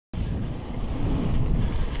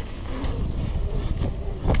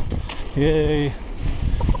Yay!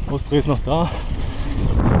 Austria ist noch da.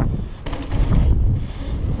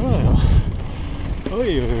 Ah ja.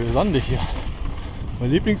 Ui, sandig hier.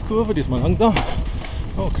 Meine Lieblingskurve, die ist mal langsam.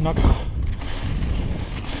 Oh, knack. Ja,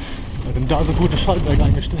 denn da so gute Schaltwerke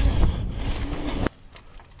eingestellt.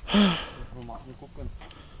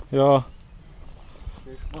 Ja.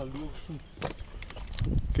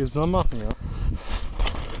 Geht's mal machen, ja.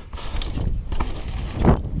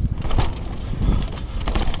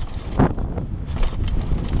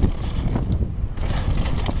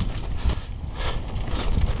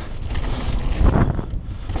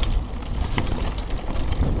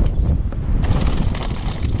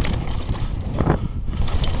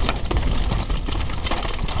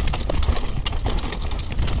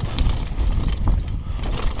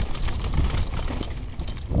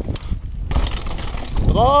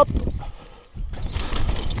 Drop!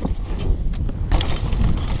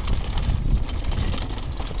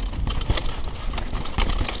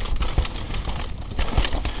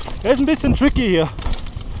 Der ist ein bisschen tricky hier.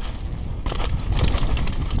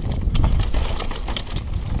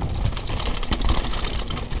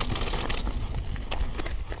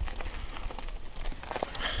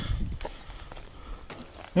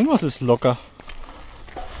 Irgendwas ist locker.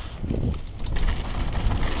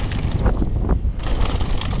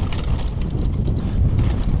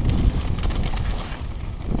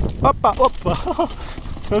 Hoppa, hoppa.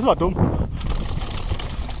 Das war dumm.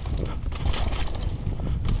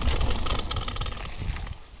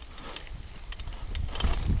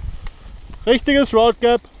 Richtiges Road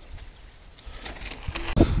Gap.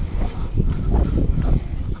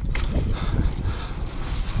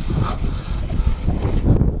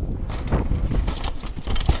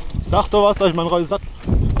 Sag doch was, dass ich meinen neuen Sattel.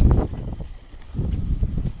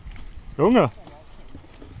 Junge.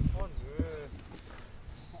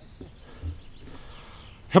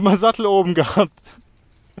 Ich hab meinen Sattel oben gehabt.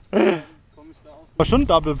 War schon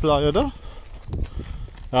Double Ply, oder?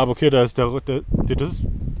 Ja, aber okay, da ist das ist.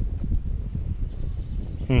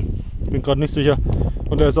 Bin gerade nicht sicher.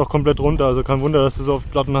 Und der ist auch komplett runter, also kein Wunder, dass du so oft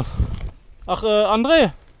Platten hast. Ach,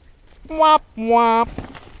 André! Mwap, mwap.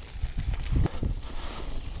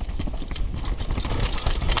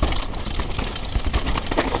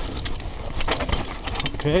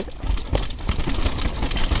 Okay.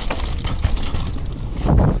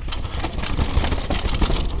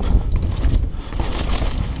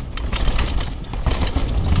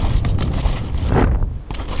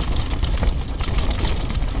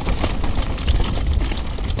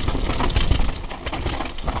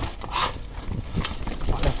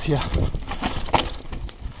 Hier.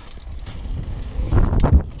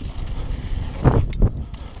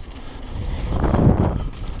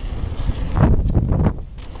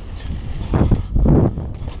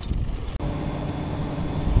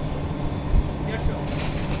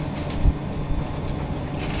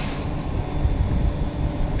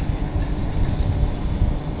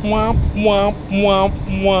 Wow, wow, wow,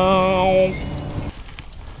 wow.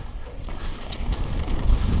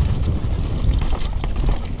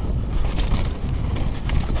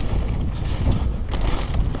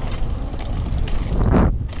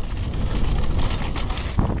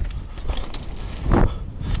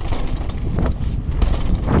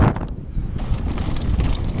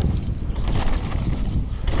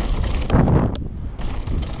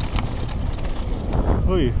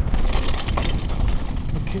 Ui.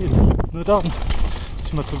 Okay, das liegt nur da. Muss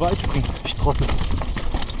ich mal zu weit gucken. Ich trottel.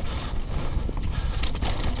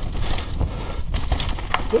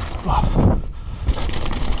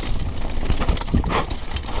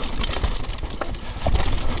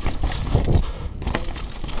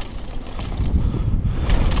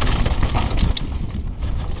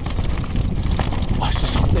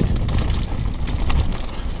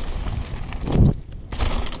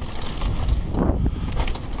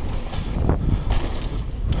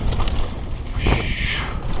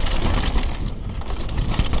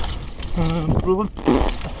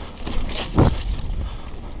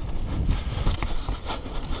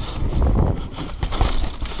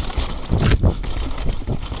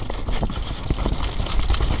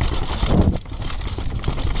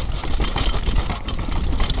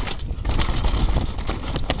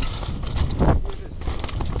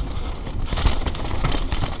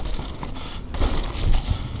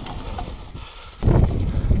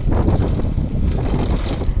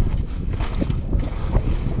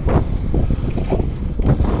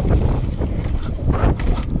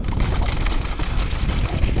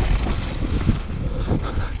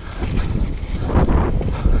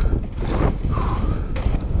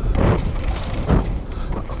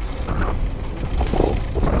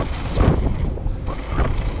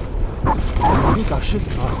 Schiss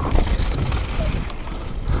gerade.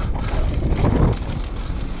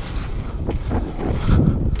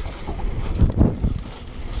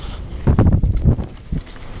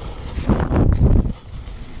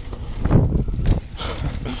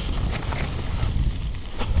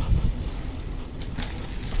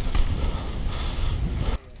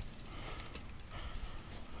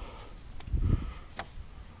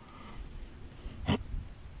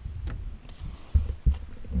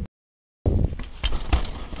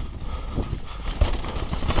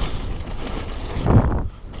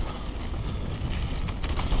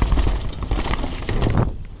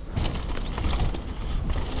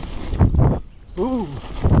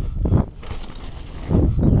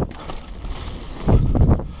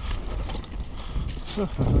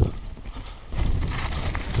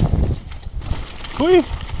 Hui!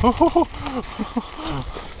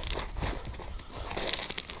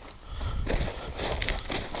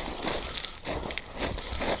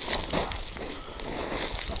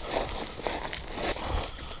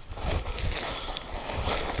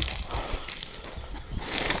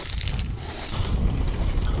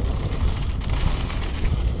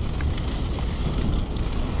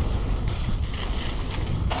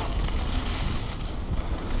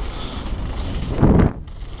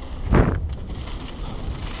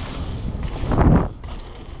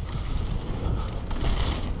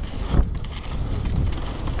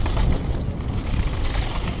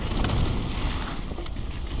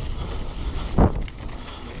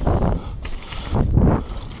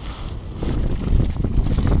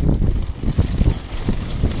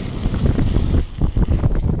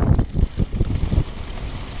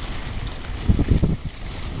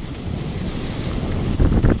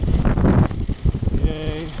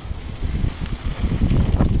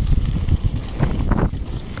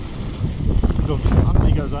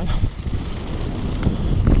 Sein.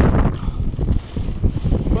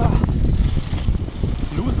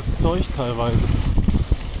 Loses Zeug teilweise.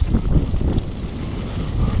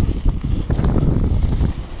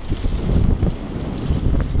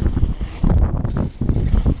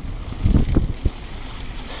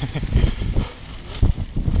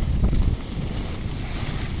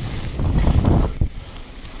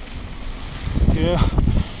 Yeah.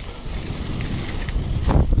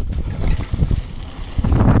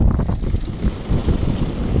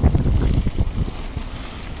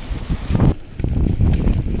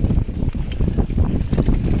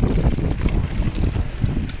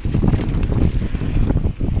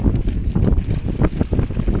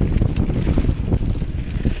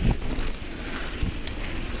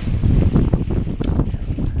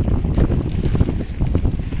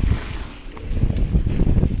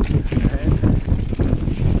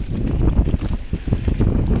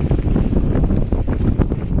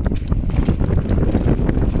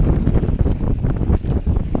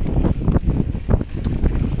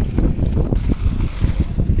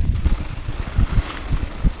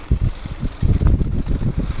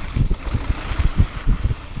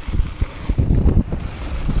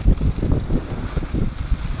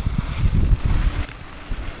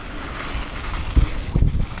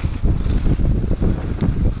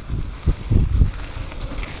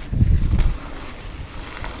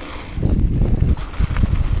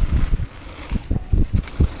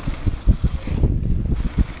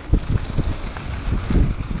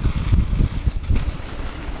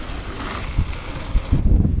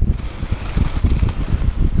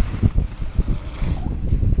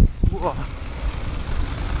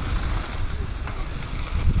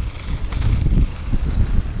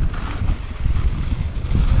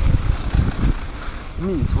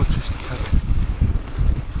 Mies rutschig die Kacke.